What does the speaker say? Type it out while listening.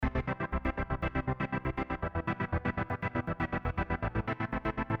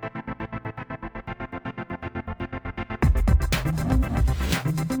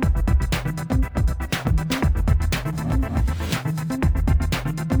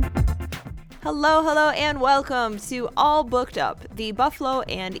Hello, and welcome to All Booked Up, the Buffalo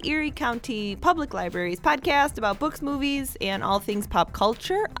and Erie County Public Library's podcast about books, movies, and all things pop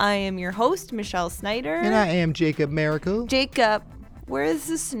culture. I am your host, Michelle Snyder. And I am Jacob Miracle. Jacob, where is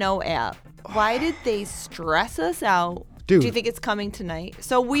the snow at? Why did they stress us out? Dude. Do you think it's coming tonight?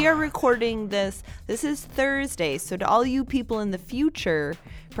 So we are recording this. This is Thursday. So to all you people in the future,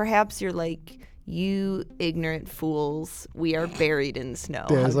 perhaps you're like, you ignorant fools, we are buried in snow.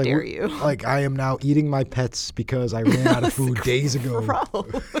 How dare you? Like, I am now eating my pets because I ran out of food days ago.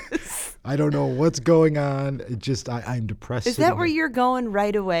 Gross. I don't know what's going on. It just, I'm depressed. Is that where you're going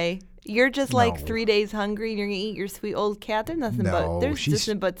right away? You're just like No. 3 days hungry and you're going to eat your sweet old cat? There's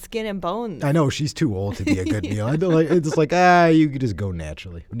nothing but skin and bones. I know, she's too old to be a good meal. It's like, you could just go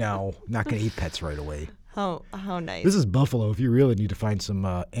naturally. No, not going to eat pets right away. How nice. This is Buffalo. If you really need to find some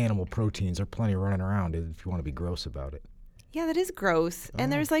animal proteins, there are plenty running around if you want to be gross about it. Yeah, that is gross.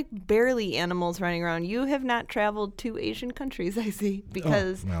 And there's like barely animals running around. You have not traveled to Asian countries, I see,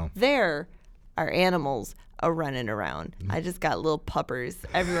 because there are animals running around. I just got little puppers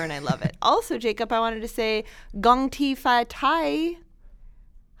everywhere and I love it. Also, Jacob, I wanted to say Gong Ti Fa Tai.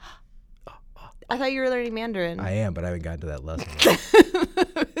 I thought you were learning Mandarin. I am, but I haven't gotten to that lesson.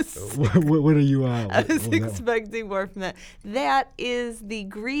 What are you on? I was expecting more from that. That is the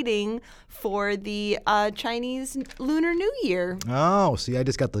greeting for the Chinese Lunar New Year. Oh, see, I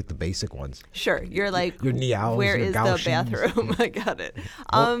just got like the basic ones. Sure. You're like, your niaos, where your is the gaoshins. bathroom? I got it.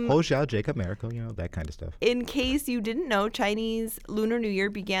 Ho Xiao, Jacob Miracle, that kind of stuff. In case you didn't know, Chinese Lunar New Year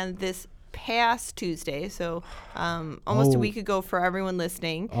began this past Tuesday, so almost a week ago for everyone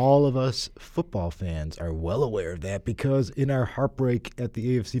listening. All of us football fans are well aware of that because in our heartbreak at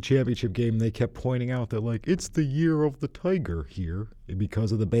the AFC Championship game, they kept pointing out that, like, it's the year of the tiger here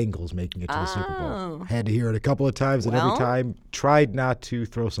because of the Bengals making it to the Super Bowl. Had to hear it a couple of times, and every time tried not to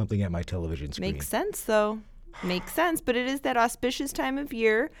throw something at my television screen. Makes sense, though. Makes sense, but it is that auspicious time of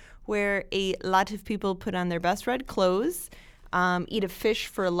year where a lot of people put on their best red clothes, eat a fish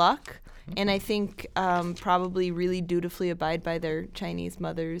for luck, and I think probably really dutifully abide by their Chinese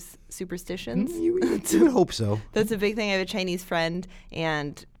mother's superstitions. You would hope so. That's a big thing. I have a Chinese friend,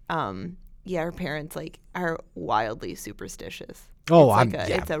 and her parents are wildly superstitious.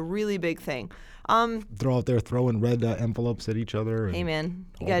 It's a really big thing. They're out there throwing red envelopes at each other. Hey man,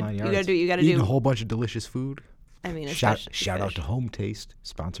 you got to do. Eating a whole bunch of delicious food. I mean, shout out to Home Taste,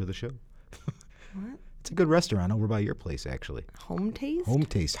 sponsor the show. What? It's a good restaurant over by your place, actually. Home Taste? Home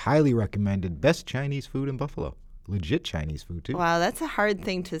Taste, highly recommended. Best Chinese food in Buffalo. Legit Chinese food, too. Wow, that's a hard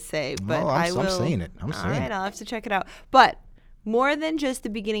thing to say, but I'm saying it. All right, I'll have to check it out. But more than just the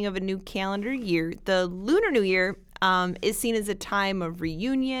beginning of a new calendar year, the Lunar New Year is seen as a time of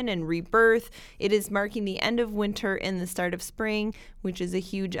reunion and rebirth. It is marking the end of winter and the start of spring, which is a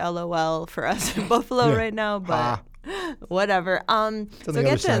huge LOL for us in Buffalo right now, but whatever. It's on the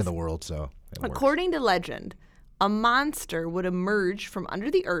other side of the world, so according to legend, a monster would emerge from under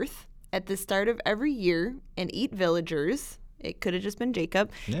the earth at the start of every year and eat villagers. It could have just been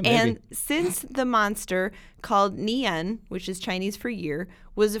Jacob. Yeah, and since the monster, called Nian, which is Chinese for year,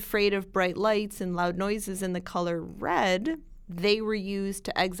 was afraid of bright lights and loud noises in the color red, they were used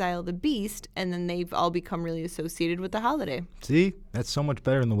to exile the beast, and then they've all become really associated with the holiday. See? That's so much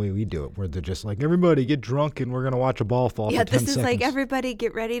better than the way we do it, where they're just like, everybody get drunk and we're going to watch a ball fall for 10 seconds. Yeah, this is like, everybody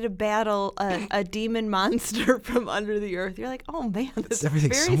get ready to battle a demon monster from under the earth. You're like, oh man,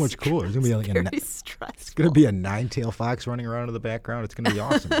 everything's so much cooler. It's going to be stressful. It's going to be a nine-tailed fox running around in the background. It's going to be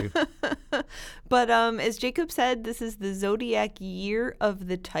awesome, dude. But as Jacob said, this is the zodiac year of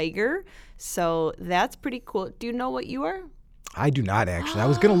the tiger, so that's pretty cool. Do you know what you are? I do not, actually. I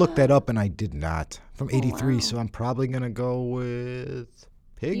was going to look that up, and I did not. From 83, so I'm probably going to go with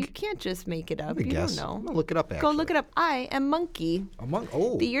pig. You can't just make it up. You don't know. I'm going to look it up, actually. Go look it up. I am monkey. A monkey?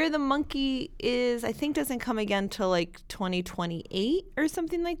 Oh. The year of the monkey is, I think, doesn't come again till like 2028 or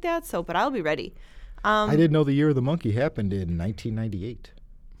something like that, but I'll be ready. I didn't know the year of the monkey happened in 1998.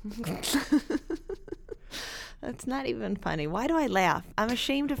 That's not even funny. Why do I laugh? I'm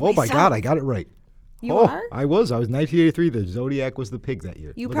ashamed of myself. Oh, my God, I got it right. You are? I was 1983. The Zodiac was the pig that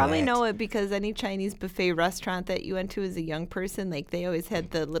year. You probably know it because any Chinese buffet restaurant that you went to as a young person, they always had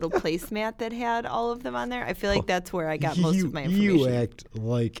the little placemat that had all of them on there. I feel like that's where I got most of my information. You act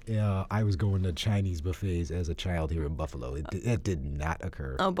like I was going to Chinese buffets as a child here in Buffalo. That did not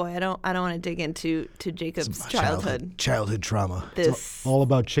occur. Oh boy, I don't want to dig into Jacob's childhood. Childhood trauma. It's all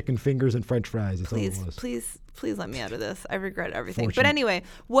about chicken fingers and French fries. That's all it was. Please let me out of this. I regret everything. But anyway,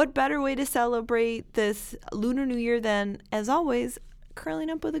 what better way to celebrate this Lunar New Year than, as always, curling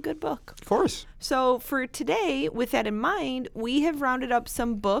up with a good book. Of course. So for today, with that in mind, we have rounded up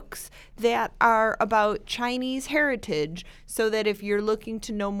some books that are about Chinese heritage so that if you're looking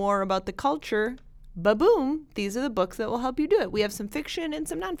to know more about the culture, ba-boom, these are the books that will help you do it. We have some fiction and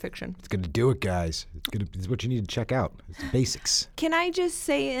some nonfiction. It's going to do it, guys. It's what you need to check out. It's the basics. Can I just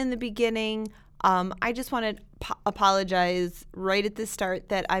say in the beginning, I just want to apologize right at the start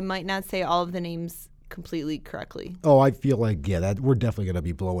that I might not say all of the names completely correctly. Oh, I feel like, that we're definitely going to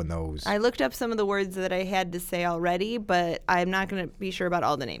be blowing those. I looked up some of the words that I had to say already, but I'm not going to be sure about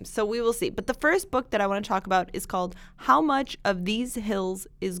all the names. So we will see. But the first book that I want to talk about is called How Much of These Hills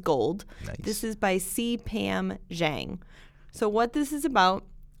is Gold? Nice. This is by C. Pam Zhang. So what this is about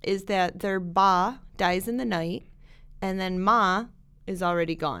is that their ba dies in the night, and then ma is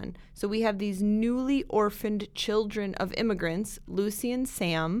already gone. So we have these newly orphaned children of immigrants, Lucy and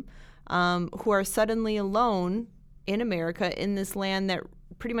Sam, who are suddenly alone in America in this land that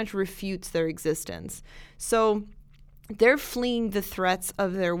pretty much refutes their existence. So they're fleeing the threats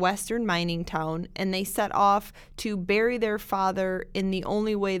of their western mining town, and they set off to bury their father in the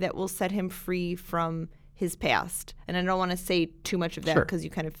only way that will set him free from his past. And I don't want to say too much of that because you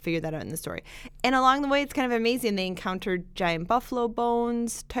kind of figure that out in the story. And along the way, it's kind of amazing. They encountered giant buffalo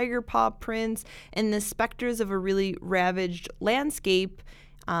bones, tiger paw prints, and the specters of a really ravaged landscape,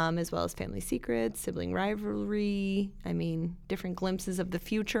 as well as family secrets, sibling rivalry, different glimpses of the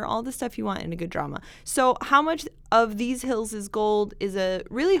future, all the stuff you want in a good drama. So How Much of These Hills is Gold is a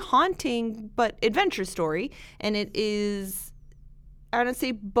really haunting but adventure story, and it is, I want to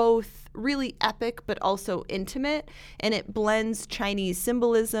say, both really epic but also intimate, and it blends Chinese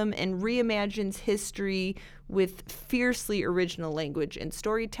symbolism and reimagines history with fiercely original language and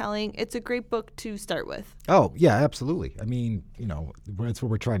storytelling. It's a great book to start with. Oh, yeah, absolutely. That's what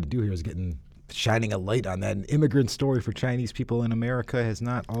we're trying to do here is shining a light on that. An immigrant story for Chinese people in America has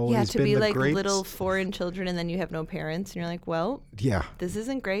not always to been be the like greats. Little foreign children and then you have no parents and you're like, well, this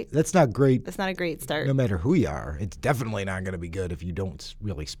isn't great. That's not great. That's not a great start. No matter who you are. It's definitely not going to be good if you don't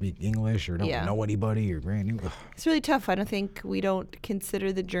really speak English or don't know anybody or brand new. It's really tough. I don't think we don't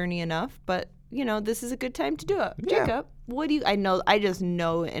consider the journey enough, but this is a good time to do it. Yeah. Jacob, what do you, I just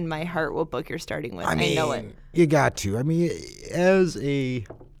know in my heart what book you're starting with. I know it. You got to. As a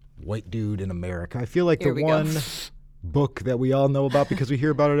white dude in America, I feel like book that we all know about because we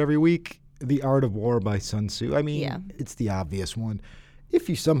hear about it every week, The Art of War by Sun Tzu. It's the obvious one. If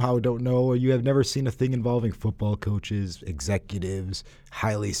you somehow don't know or you have never seen a thing involving football coaches, executives,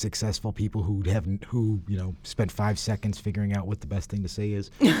 highly successful people who spent 5 seconds figuring out what the best thing to say is.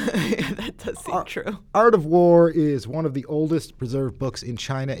 That does seem true. Art of War is one of the oldest preserved books in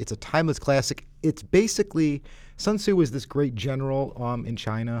China. It's a timeless classic. It's basically, Sun Tzu was this great general in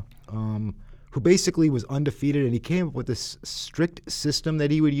China who basically was undefeated, and he came up with this strict system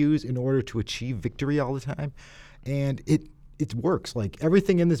that he would use in order to achieve victory all the time. And it works. Like,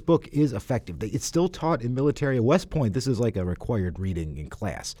 everything in this book is effective. It's still taught in military. At West Point, this is like a required reading in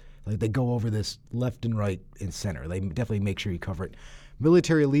class. Like, they go over this left and right and center. They definitely make sure you cover it.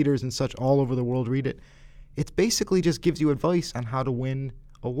 Military leaders and such all over the world read it. It basically just gives you advice on how to win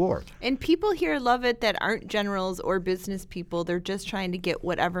a war. And people here love it that aren't generals or business people. They're just trying to get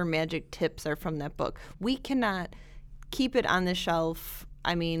whatever magic tips are from that book. We cannot keep it on the shelf.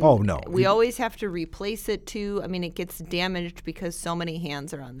 Oh, no. We always have to replace it too. It gets damaged because so many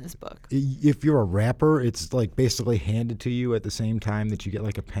hands are on this book. If you're a rapper, it's like basically handed to you at the same time that you get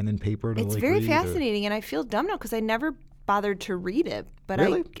like a pen and paper to It's like very read, fascinating, and I feel dumb now because I never bothered to read it, but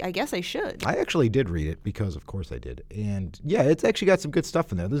Really? I guess I should. I actually did read it because, of course, I did. And yeah, it's actually got some good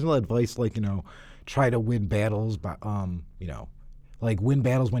stuff in there. There's a lot of advice like, try to win battles, but, like win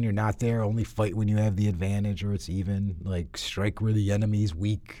battles when you're not there, only fight when you have the advantage or it's even, like strike where the enemy's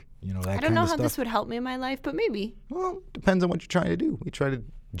weak, that kind of stuff. I don't know how this would help me in my life, but maybe. Well, depends on what you're trying to do. We try to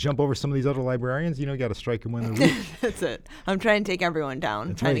jump over some of these other librarians, you got to strike them when they're weak. That's it. I'm trying to take everyone down.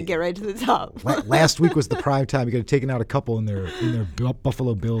 That's trying to right. get right to the top. Last week was the prime time. You could have taken out a couple in their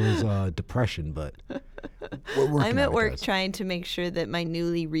Buffalo Bills depression, but we're working I'm on at it, work guys. trying to make sure that my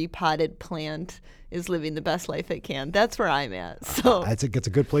newly repotted plant is living the best life it can. That's where I'm at. So That's a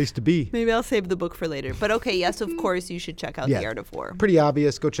good place to be. maybe I'll save the book for later. But okay, yes, of course, you should check out Yeah. The Art of War. Pretty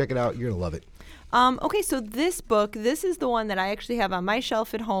obvious. Go check it out. You're gonna love it. Okay, so this book, this is the one that I actually have on my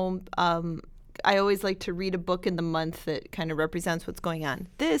shelf at home. I always like to read a book in the month that kind of represents what's going on.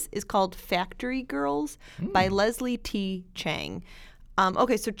 This is called Factory Girls by Leslie T. Chang.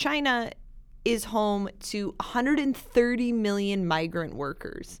 Okay, so China is home to 130 million migrant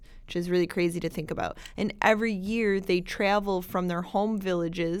workers, which is really crazy to think about. And every year they travel from their home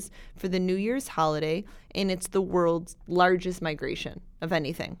villages for the New Year's holiday, and it's the world's largest migration of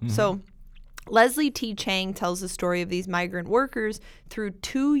anything. So Leslie T. Chang tells the story of these migrant workers through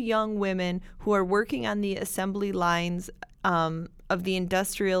two young women who are working on the assembly lines of the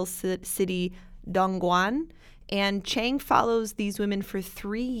industrial city Dongguan. And Chang follows these women for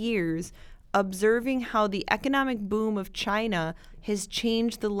 3 years, observing how the economic boom of China has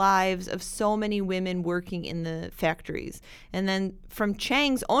changed the lives of so many women working in the factories. And then from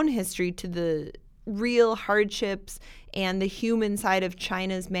Chang's own history to the real hardships and the human side of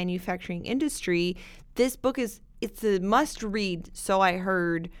China's manufacturing industry, this book it's a must read, so I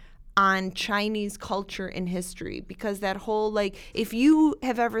heard, on Chinese culture and history, because that whole, if you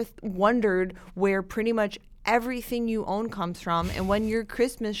have ever wondered where pretty much everything you own comes from, and when you're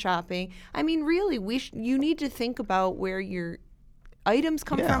Christmas shopping, I mean, really, you need to think about where your items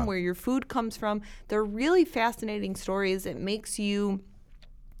come from, where your food comes from. They're really fascinating stories. It makes you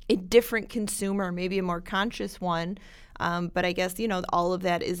a different consumer, maybe a more conscious one. But I guess, all of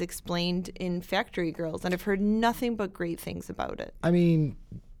that is explained in Factory Girls, and I've heard nothing but great things about it. I mean,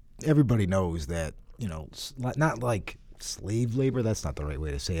 everybody knows that, not like slave labor, that's not the right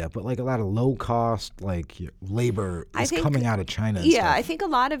way to say it, but like a lot of low cost labor is coming out of China and stuff. I think a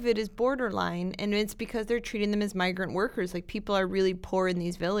lot of it is borderline, and it's because they're treating them as migrant workers. Like, people are really poor in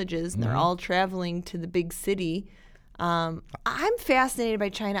these villages, and they're all traveling to the big city. I'm fascinated by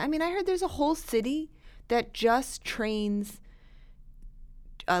China. I mean, I heard there's a whole city that just trains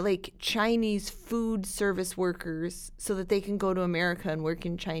Chinese food service workers so that they can go to America and work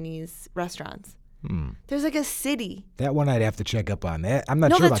in Chinese restaurants. There's a city. That one I'd have to check up on. That I'm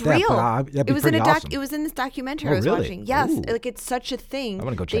not sure about real. that, but that'd be pretty awesome. It was in this documentary I was watching. Yes, Ooh. It's such a thing. I'm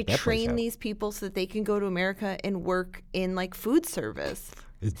gonna go check they that place train out. these people so that they can go to America and work in food service.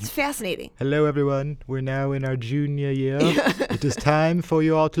 It's fascinating. Hello, everyone. We're now in our junior year. It is time for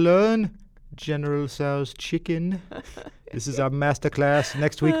you all to learn General Tso's chicken. This is our master class.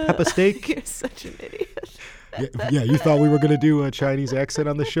 Next week, pepper steak. You're such an idiot. Yeah, you thought we were going to do a Chinese accent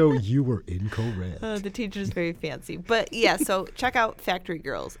on the show? You were incorrect. The teacher's very fancy. But yeah, so check out Factory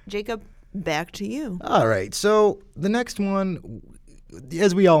Girls. Jacob, back to you. All right. So the next one,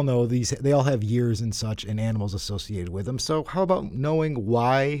 as we all know, they all have years and such and animals associated with them. So how about knowing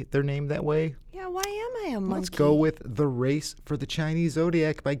why they're named that way? Yeah, why am I a monkey? Let's go with The Race for the Chinese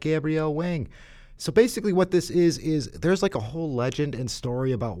Zodiac by Gabrielle Wang. So basically what this is there's a whole legend and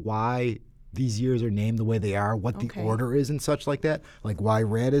story about why these years are named the way they are, what the order is and such like that. Like why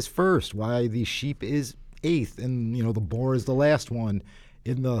red is first, why the sheep is eighth, and the boar is the last one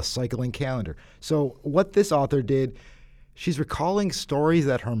in the cycling calendar. So what this author did, she's recalling stories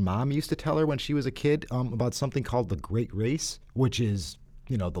that her mom used to tell her when she was a kid about something called the Great Race, which is,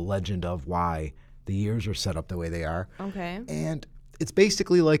 the legend of why the years are set up the way they are. Okay. And it's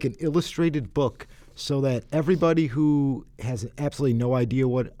basically like an illustrated book so that everybody who has absolutely no idea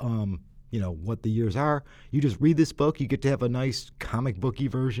what the years are, you just read this book. You get to have a nice comic booky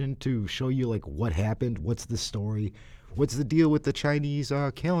version to show you what happened, what's the story, what's the deal with the Chinese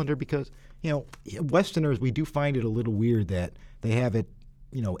calendar, because Westerners, we do find it a little weird that they have it,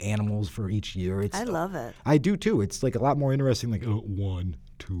 animals for each year. I love it. I do too. It's a lot more interesting, 1,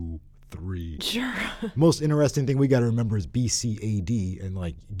 2, 3. Sure. Most interesting thing we got to remember is BCAD, and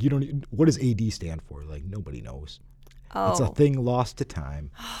what does AD stand for? Nobody knows. Oh. It's a thing lost to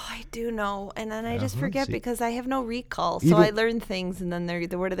time. Oh, I do know, and then I just forget see. because I have no recall. So I learn things, and then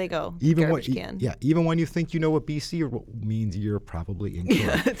where do they go? Garbage can. Even when you think you know what BC means, you're probably incorrect.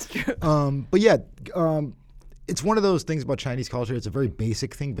 Yeah, that's true. It's one of those things about Chinese culture. It's a very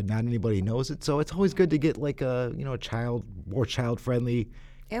basic thing, but not anybody knows it. So it's always good to get a more child-friendly.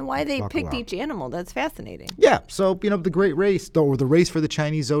 And why they picked each animal. That's fascinating. Yeah. So, the Great Race, or the Race for the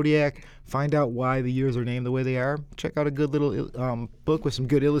Chinese Zodiac, find out why the years are named the way they are. Check out a good little book with some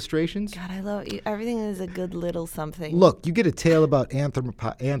good illustrations. God, I love everything is a good little something. Look, you get a tale about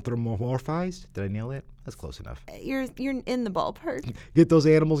anthropomorphized. Did I nail that? That's close enough. You're in the ballpark. Get those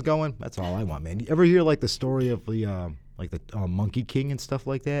animals going. That's all I want, man. You ever hear the story of the Monkey King and stuff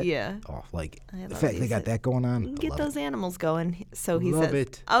like that? Yeah. Oh, the fact they got that going on. Get those animals going, so he love says.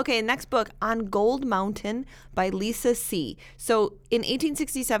 It. Okay, next book, On Gold Mountain by Lisa C. So in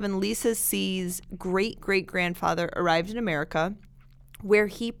 1867, Lisa C.'s great-great-grandfather arrived in America, where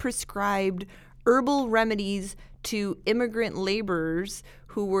he prescribed herbal remedies to immigrant laborers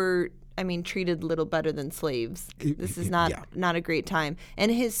who were treated little better than slaves. This is Yeah. not a great time.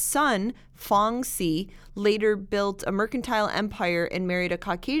 And his son, Fong Si, later built a mercantile empire and married a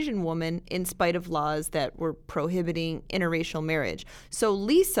Caucasian woman in spite of laws that were prohibiting interracial marriage. So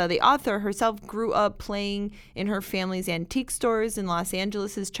Lisa, the author herself, grew up playing in her family's antique stores in Los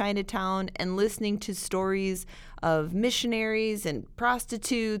Angeles' Chinatown and listening to stories of missionaries and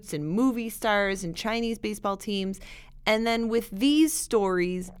prostitutes and movie stars and Chinese baseball teams. And then with these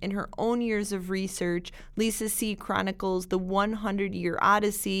stories and her own years of research, Lisa C. chronicles the 100-year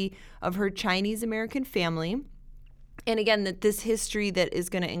odyssey of her Chinese-American family. And again, that this history that is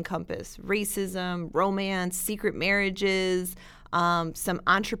going to encompass racism, romance, secret marriages, some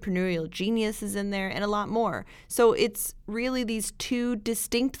entrepreneurial geniuses in there, and a lot more. So it's really these two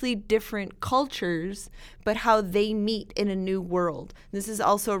distinctly different cultures, but how they meet in a new world. This is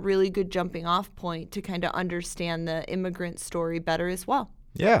also a really good jumping off point to kind of understand the immigrant story better as well.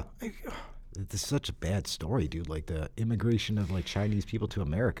 Yeah. This is such a bad story, dude. Like the immigration of like Chinese people to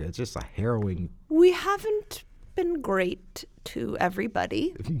America. It's just a harrowing. We haven't been great to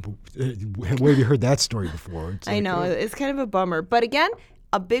everybody. Where have you heard that story before? It's I like, know, oh. it's kind of a bummer. But again,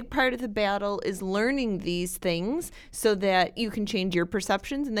 a big part of the battle is learning these things so that you can change your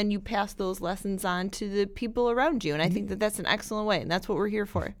perceptions and then you pass those lessons on to the people around you. And I think that that's an excellent way, and that's what we're here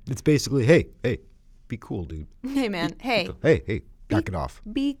for. It's basically, hey, be cool, dude. Hey, man. Hey, Hey, knock it off.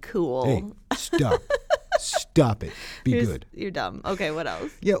 be cool. Hey, stop. Stop it. Be good. You're dumb. Okay, what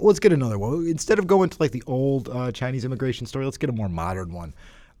else? Yeah, let's get another one. Instead of going to like the old Chinese immigration story, let's get a more modern one.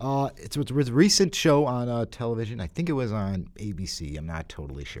 It's a recent show on television. I think it was on ABC. I'm not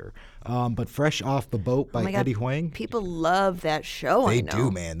totally sure. But Fresh Off the Boat by Oh my God, Eddie Huang. People love that show. They I know.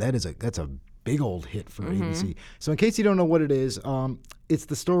 do, man. That's a big old hit for ABC. So in case you don't know what it is, it's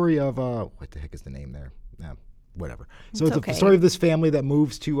the story of what the heck is the name there? Whatever. So it's okay. the story of this family that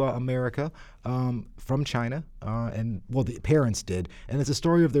moves to America from China, and well, the parents did, and it's a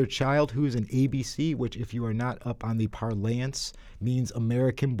story of their child who is an ABC, which, if you are not up on the parlance, means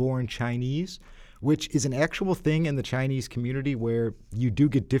American-born Chinese, which is an actual thing in the Chinese community where you do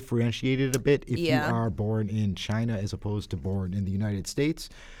get differentiated a bit if you are born in China as opposed to born in the United States.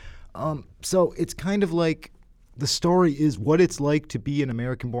 So it's kind of like the story is what it's like to be an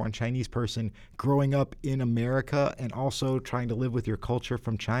American-born Chinese person growing up in America and also trying to live with your culture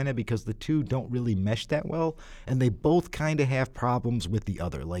from China, because the two don't really mesh that well, and they both kind of have problems with the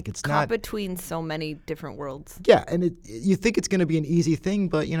other. Like it's Caught not between so many different worlds. Yeah, and you think it's going to be an easy thing,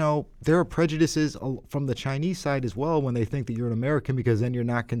 but there are prejudices from the Chinese side as well when they think that you're an American, because then you're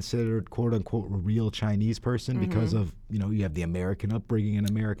not considered quote unquote a real Chinese person because of you have the American upbringing and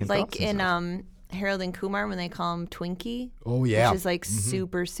American Like thoughts and stuff. in Harold and Kumar when they call him Twinkie. Oh, yeah. Which is like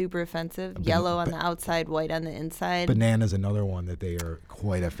super, super offensive. Yellow on the outside, white on the inside. Banana's another one that they are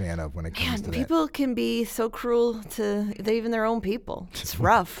quite a fan of when it comes to that. People can be so cruel to even their own people. It's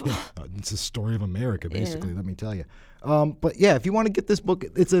rough. It's a story of America, basically. Let me tell you. But yeah, if you want to get this book,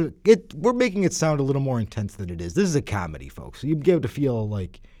 we're making it sound a little more intense than it is. This is a comedy, folks. So you get to feel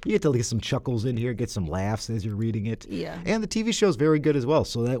like you get to get some chuckles in here, get some laughs as you're reading it. Yeah. And the TV show is very good as well.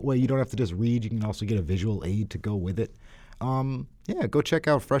 So that way you don't have to just read. You can also get a visual aid to go with it. Yeah, go check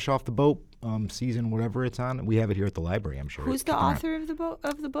out Fresh Off the Boat, season whatever it's on. We have it here at the library, I'm sure. Who's the author of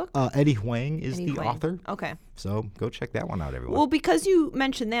the book? Eddie Huang is the Huang. author. Okay. So go check that one out, everyone. Well, because you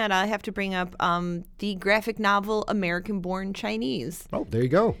mentioned that, I have to bring up the graphic novel American Born Chinese. Oh, there you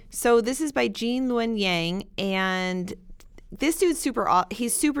go. So this is by Gene Luen Yang, and this dude's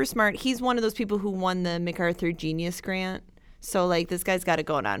he's super smart. He's one of those people who won the MacArthur Genius Grant. So like this guy's got it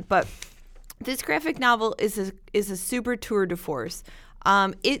going on. But this graphic novel is a super tour de force.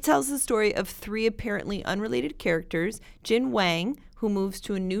 It tells the story of three apparently unrelated characters: Jin Wang, who moves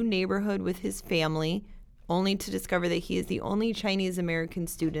to a new neighborhood with his family, only to discover that he is the only Chinese American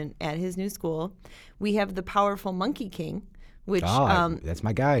student at his new school. We have the powerful Monkey King, which that's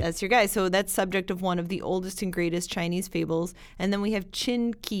my guy. that's your guy. So that's subject of one of the oldest and greatest Chinese fables. And then we have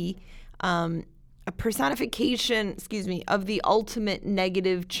Qin Qi, a personification, of the ultimate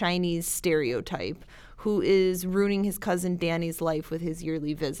negative Chinese stereotype, who is ruining his cousin Danny's life with his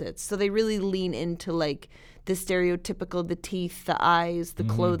yearly visits. So they really lean into like the stereotypical, the teeth, the eyes, the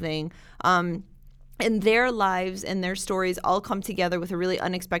clothing. And their lives and their stories all come together with a really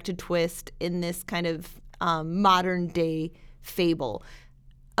unexpected twist in this kind of modern day fable.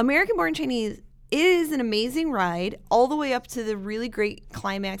 American Born Chinese is an amazing ride all the way up to the really great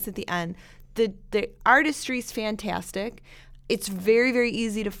climax at the end. The artistry is fantastic. It's very, very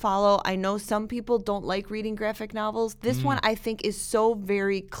easy to follow. I know some people don't like reading graphic novels. This one I think is so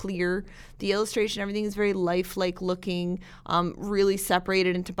very clear. The illustration, everything is very lifelike looking, really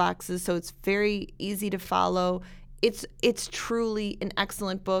separated into boxes, so it's very easy to follow. It's truly an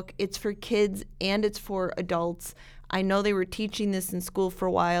excellent book. It's for kids and it's for adults. I know they were teaching this in school for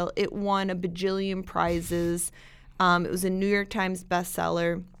a while. It won a bajillion prizes. It was a New York Times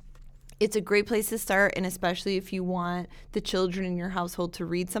bestseller. It's a great place to start, and especially if you want the children in your household to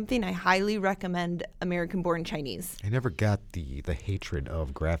read something, I highly recommend American Born Chinese. I never got the hatred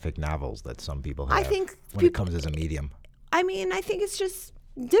of graphic novels that some people have I think when it comes as a medium. I mean, I think it's just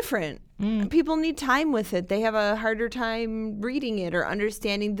different. People need time with it. They have a harder time reading it or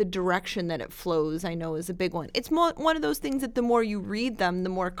understanding the direction that it flows, I know is a big one. It's one of those things that the more you read them, the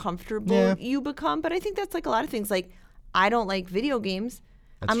more comfortable you become. But I think that's like a lot of things. Like, I don't like video games.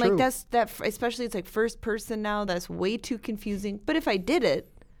 That's I'm true. like, especially it's like first person now. That's way too confusing. But if I did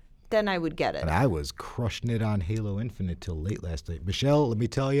it, then I would get it. And I was crushing it on Halo Infinite till late last night. Michelle, let me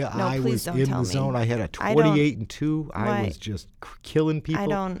tell you, I please was don't in tell the me. zone. I had a 28-2. I Why? was just killing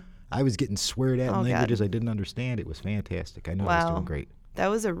people. I was getting sweared at in Oh, God. languages I didn't understand. It was fantastic. I know I was doing great. That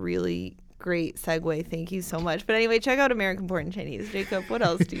was a really great segue. Thank you so much. But anyway, check out American Born Chinese. Jacob, what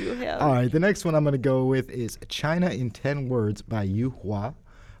else do you have? All right, the next one I'm going to go with is China in 10 Words by Yu Hua.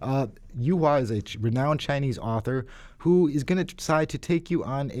 Yu Hua is a renowned Chinese author who is going to decide to take you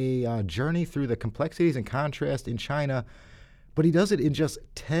on a journey through the complexities and contrast in China, but he does it in just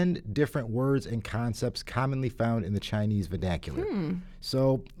 10 different words and concepts commonly found in the Chinese vernacular.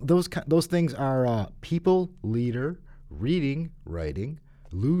 So those things are people, leader, reading, writing,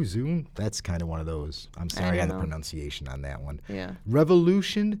 Lu Zun, that's kind of one of those. I'm sorry on the pronunciation on that one. Yeah.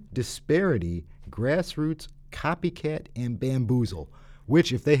 Revolution, disparity, grassroots, copycat, and bamboozle.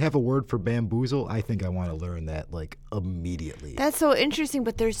 Which, if they have a word for bamboozle, I think I want to learn that, like, immediately. That's so interesting,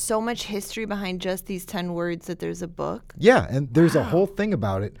 but there's so much history behind just these 10 words that there's a book. Yeah, and there's a whole thing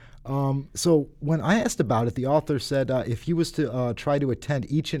about it. So when I asked about it, the author said if he was to try to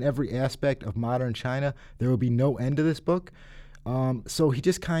attend each and every aspect of modern China, there would be no end to this book. So he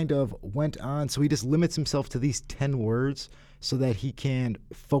just kind of went on. So he just limits himself to these 10 words so that he can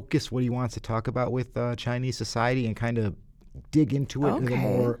focus what he wants to talk about with Chinese society and kind of dig into it in a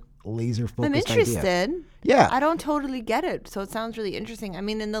more laser-focused I'm interested. idea. Yeah. I don't totally get it, so it sounds really interesting. I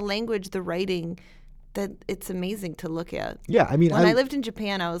mean, in the language, the writing, that it's amazing to look at. Yeah, I mean, When I lived in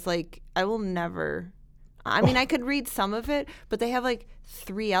Japan, I was like, I will never. I mean, I could read some of it, but they have like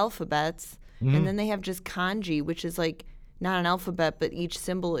 3 alphabets, and then they have just kanji, which is like not an alphabet, but each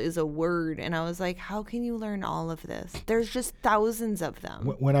symbol is a word. And I was like, how can you learn all of this? There's just thousands of them.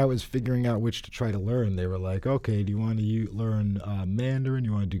 When I was figuring out which to try to learn, they were like, okay, do you want to learn Mandarin?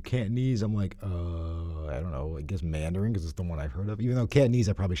 You want to do Cantonese? I'm like, I don't know. I guess Mandarin because it's the one I've heard of. Even though Cantonese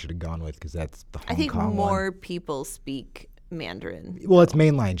I probably should have gone with because that's the Hong I think Kong more one. people speak Mandarin. Well, it's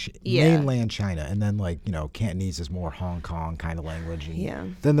mainland Yeah. China. And then, like, Cantonese is more Hong Kong kind of language. And Yeah.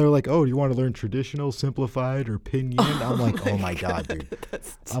 then they're like, oh, do you want to learn traditional, simplified, or pinyin? I'm like, oh, my God, dude.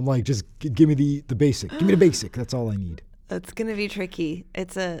 I'm like, just give me the basic. Give me the basic. That's all I need. It's gonna be tricky.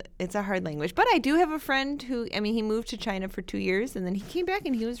 It's a hard language. But I do have a friend who, I mean, he moved to China for 2 years and then he came back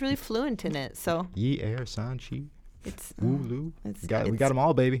and he was really fluent in it. So Yi Er San Chi. it's Wu Lu. it's- We got it's- them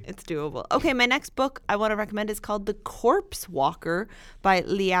all, baby. It's doable. Okay, my next book I want to recommend is called The Corpse Walker by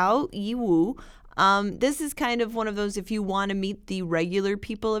Liao Yiwu. This is kind of one of those, if you want to meet the regular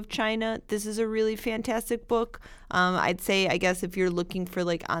people of China, this is a really fantastic book. I'd say, I guess, if you're looking for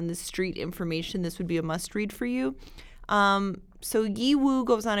like on the street information, this would be a must read for you. So Yiwu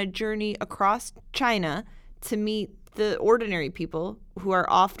goes on a journey across China to meet the ordinary people who are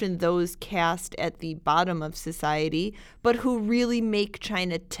often those cast at the bottom of society, but who really make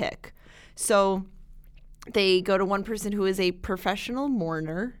China tick. So they go to one person who is a professional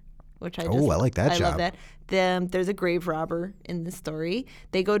mourner, which I like that I job. love that. There's a grave robber in the story.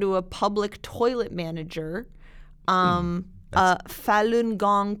 They go to a public toilet manager, a Falun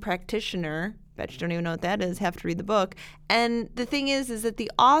Gong practitioner. Bet you don't even know what that is. Have to read the book. And the thing is that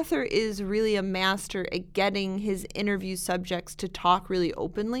the author is really a master at getting his interview subjects to talk really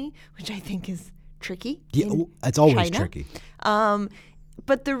openly, which I think is tricky. Yeah, it's always China. tricky.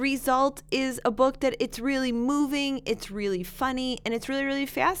 But the result is a book that it's really moving, it's really funny, and it's really, really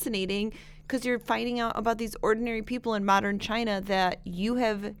fascinating because you're finding out about these ordinary people in modern China that you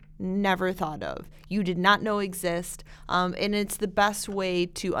have never thought of, you did not know exist, and it's the best way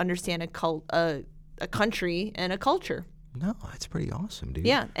to understand a country and a culture. No, that's pretty awesome, dude.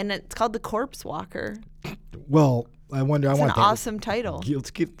 Yeah, and it's called The Corpse Walker. Well, I wonder. I It's want an that. awesome title.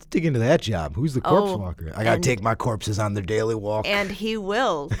 Let's dig into that job. Who's the corpse Oh, walker? I gotta and- take my corpses on their daily walk. And he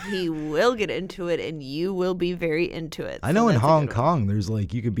will get into it, and you will be very into it. I So know in that's a Hong good one. Kong, there's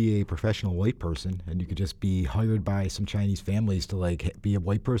like you could be a professional white person, and you could just be hired by some Chinese families to like be a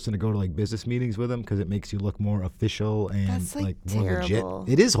white person to go to like business meetings with them because it makes you look more official and That's, like, more terrible.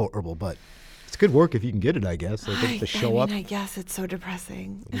 legit. It is horrible, but it's good work if you can get it. I guess like, to show up, I guess it's so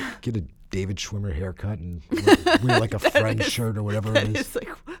depressing. get a David Schwimmer haircut, and wear like a French shirt or whatever it is. It's like,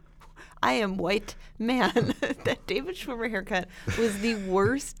 I am white man. That David Schwimmer haircut was the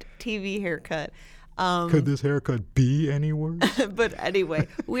worst TV haircut. Could this haircut be any worse? But anyway,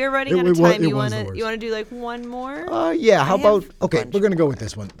 we are running out It of was- time. it You was wanna the worst. you wanna do like one more? Yeah, how I about, have a okay, bunch we're going to go with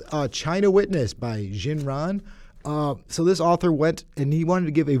this one. China Witness by Jin Ran. So this author went and he wanted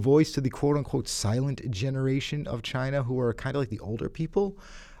to give a voice to the quote-unquote silent generation of China who are kind of like the older people.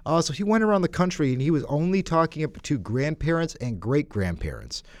 So he went around the country and he was only talking to grandparents and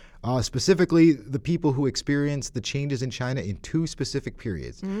great-grandparents. Specifically, the people who experienced the changes in China in two specific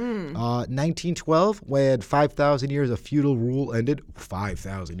periods. 1912, when 5,000 years of feudal rule ended.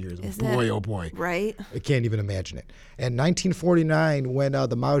 5,000 years. Isn't Boy, it oh boy. Right? I can't even imagine it. And 1949, when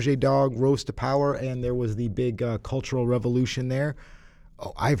the Mao Zedong rose to power and there was the big cultural revolution there.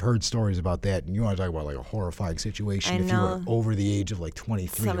 Oh, I've heard stories about that. And you want to talk about like a horrifying situation I if you were know. over the age of like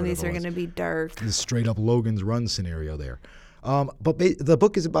 23 Some or of these are whatever it going was. to be dark. This straight up Logan's Run scenario there. The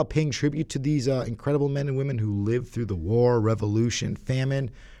book is about paying tribute to these incredible men and women who lived through the war, revolution,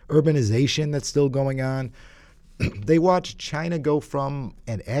 famine, urbanization that's still going on. They watched China go from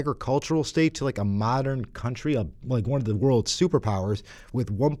an agricultural state to like a modern country, like one of the world's superpowers,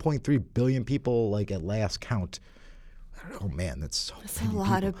 with 1.3 billion people, like at last count. Oh man, that's so It's a many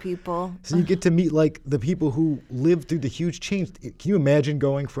lot people. of people. So you get to meet like the people who lived through the huge change. Can you imagine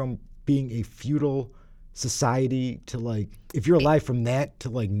going from being a feudal society to like, if you're alive from that to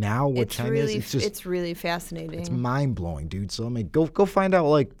like now what It's China really, is? it's really fascinating. It's mind blowing, dude. So I mean, go find out.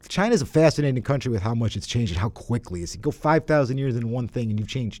 Like, China's a fascinating country with how much it's changed and how quickly it's. Go 5,000 years in one thing, and you've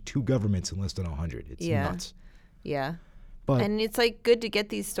changed two governments in less than 100. It's Yeah. nuts. Yeah. But And it's like good to get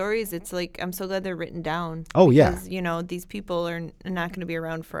these stories. It's like I'm so glad they're written down. Oh, yeah. Because, you know, these people are not going to be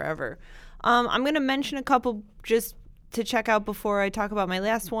around forever. I'm going to mention a couple just to check out before I talk about my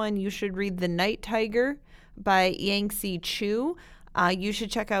last one. You should read The Night Tiger by Yangtze Chu. You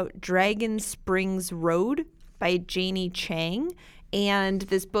should check out Dragon Springs Road by Janie Chang. And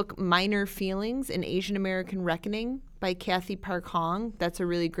this book, Minor Feelings, An Asian American Reckoning by Kathy Park Hong. That's a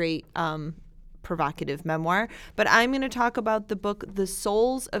really great provocative memoir. But I'm going to talk about the book The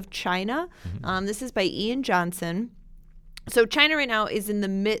Souls of China. This is by Ian Johnson. So China right now is in the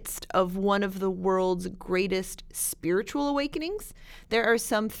midst of one of the world's greatest spiritual awakenings. There are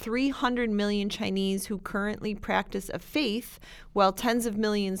some 300 million Chinese who currently practice a faith, while tens of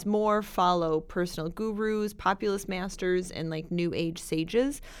millions more follow personal gurus, populist masters, and like new age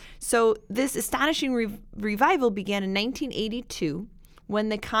sages. So this astonishing revival began in 1982 when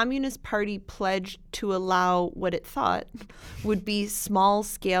the Communist Party pledged to allow what it thought would be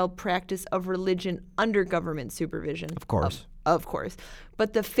small-scale practice of religion under government supervision. Of course. Of course.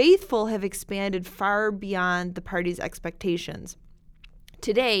 But the faithful have expanded far beyond the party's expectations.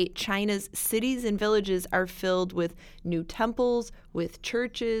 Today, China's cities and villages are filled with new temples, with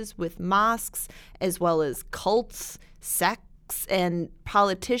churches, with mosques, as well as cults, sects, and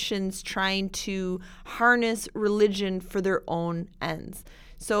politicians trying to harness religion for their own ends.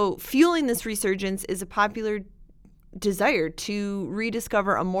 So fueling this resurgence is a popular desire to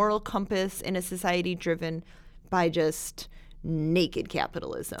rediscover a moral compass in a society driven by just naked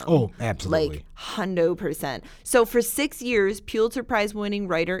capitalism. Oh, absolutely. Like 100%. So for 6 years, Pulitzer Prize winning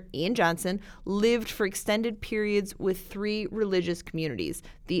writer Ian Johnson lived for extended periods with three religious communities: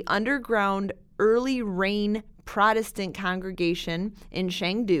 the underground Early Rain Protestant congregation in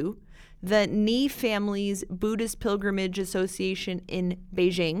Chengdu, the Ni Families Buddhist Pilgrimage Association in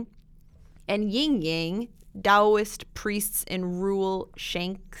Beijing, and Yin Yang Taoist priests in rural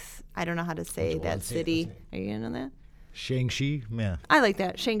Shanxi. I don't know how to say that city. Are you gonna know that? Shang-Chi, yeah. I like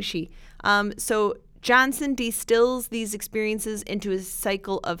that, Shang-Chi. So Johnson distills these experiences into a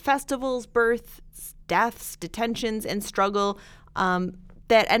cycle of festivals, births, deaths, detentions, and struggle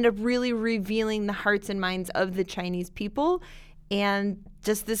that end up really revealing the hearts and minds of the Chinese people, and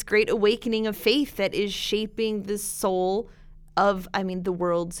just this great awakening of faith that is shaping the soul of, the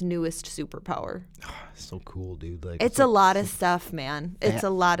world's newest superpower. So cool, dude. Like, It's a lot of stuff, man. It's a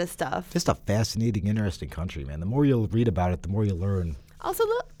lot of stuff. just a fascinating, interesting country, man. The more you'll read about it, the more you'll learn. Also,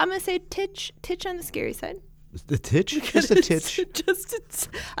 look, I'm going to say titch on the scary side. The titch? Just a titch.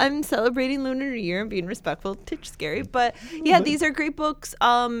 I'm celebrating Lunar New Year and being respectful. Titch scary. But yeah, these are great books.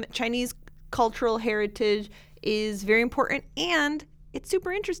 Chinese cultural heritage is very important and it's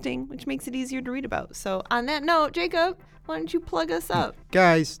super interesting, which makes it easier to read about. So on that note, Jacob, why don't you plug us up?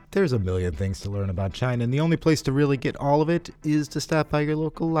 Guys, there's a million things to learn about China, and the only place to really get all of it is to stop by your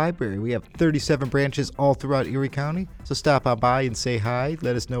local library. We have 37 branches all throughout Erie County, so stop on by and say hi.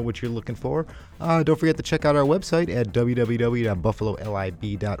 Let us know what you're looking for. Don't forget to check out our website at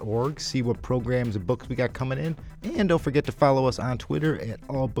www.buffalolib.org. See what programs and books we got coming in. And don't forget to follow us on Twitter at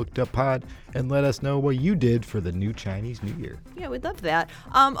AllBookedUpPod and let us know what you did for the new Chinese New Year. Yeah, we'd love that.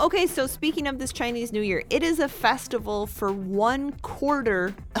 Okay, so speaking of this Chinese New Year, it is a festival for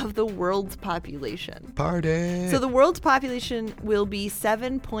 1/4 of the world's population. Party! So the world's population will be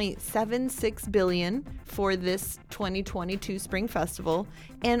 7.76 billion for this 2022 Spring Festival,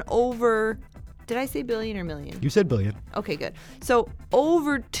 and over... Did I say billion or million? You said billion. Okay, good. So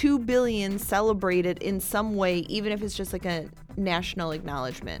over 2 billion celebrated in some way, even if it's just like a national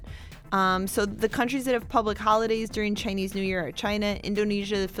acknowledgement. So the countries that have public holidays during Chinese New Year are China,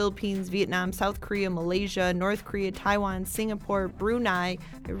 Indonesia, the Philippines, Vietnam, South Korea, Malaysia, North Korea, Taiwan, Singapore, Brunei.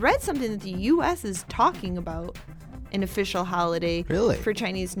 I read something that the U.S. is talking about an official holiday for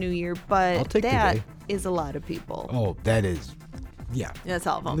Chinese New Year, but that is a lot of people. Oh, that is... Yeah. That's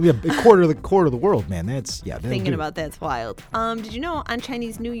all of them. Yeah, a quarter of the world, man. That's, yeah. Thinking about that's wild. Did you know on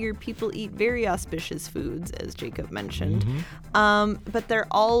Chinese New Year, people eat very auspicious foods, as Jacob mentioned. But they're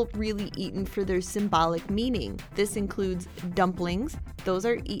all really eaten for their symbolic meaning. This includes dumplings. Those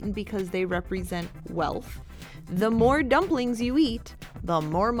are eaten because they represent wealth. The more dumplings you eat, the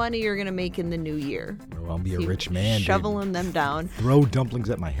more money you're going to make in the new year. Oh, I'll be a rich man. Shoveling them down. Throw dumplings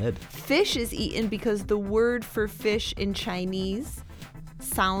at my head. Fish is eaten because the word for fish in Chinese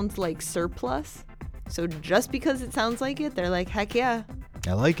sounds like surplus. So just because it sounds like it, they're like, heck yeah.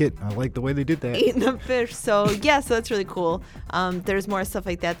 I like it. I like the way they did that. Eating the fish. So yeah, so that's really cool. There's more stuff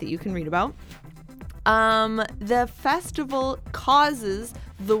like that you can read about. The festival causes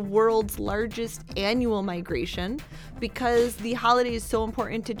the world's largest annual migration because the holiday is so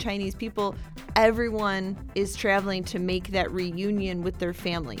important to Chinese people. Everyone is traveling to make that reunion with their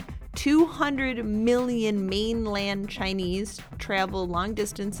family. 200 million mainland Chinese travel long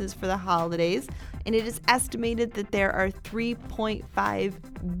distances for the holidays, and it is estimated that there are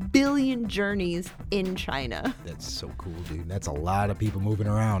 3.5 billion journeys in China. That's so cool, dude. That's a lot of people moving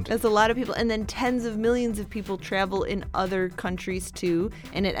around. That's a lot of people, and then tens of millions of people travel in other countries too,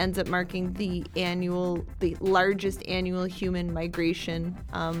 and it ends up marking the largest annual human migration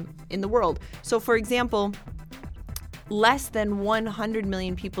in the world. So, for example, less than 100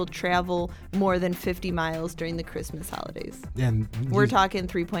 million people travel more than 50 miles during the Christmas holidays. And we're talking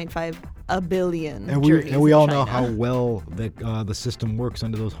 3.5 billion. And we all know how well the system works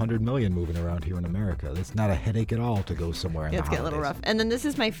under those 100 million moving around here in America. It's not a headache at all to go somewhere in the holidays. It's getting a little rough. And then this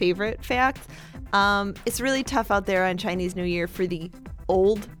is my favorite fact. It's really tough out there on Chinese New Year for the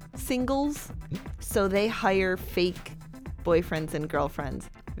old singles. So they hire fake boyfriends and girlfriends.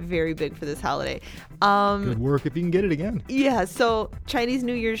 Very big for this holiday. Good work if you can get it again. Yeah, so Chinese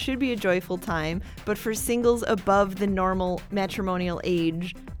New Year should be a joyful time, but for singles above the normal matrimonial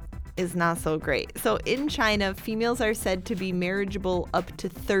age is not so great. So in China, females are said to be marriageable up to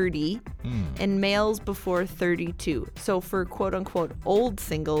 30 and males before 32. So for quote-unquote old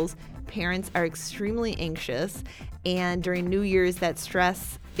singles, parents are extremely anxious, and during New Year's, that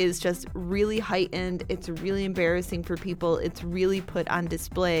stress is just really heightened. It's really embarrassing for people. It's really put on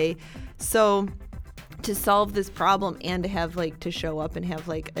display. So to solve this problem and to have to show up and have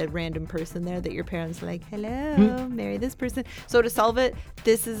a random person there that your parents are like, hello, marry this person. So to solve it,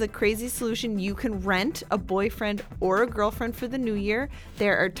 this is a crazy solution. You can rent a boyfriend or a girlfriend for the new year.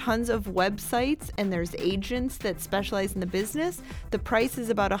 There are tons of websites and there's agents that specialize in the business. The price is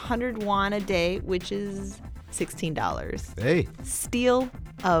about 100 yuan a day, which is $16. Hey. Steal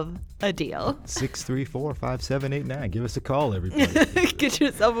of a deal. 634-5789. Give us a call, everybody. Get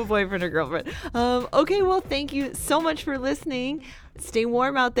yourself a boyfriend or girlfriend. Okay, well, thank you so much for listening. Stay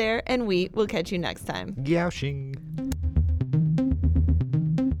warm out there, and we will catch you next time. Yao Xing.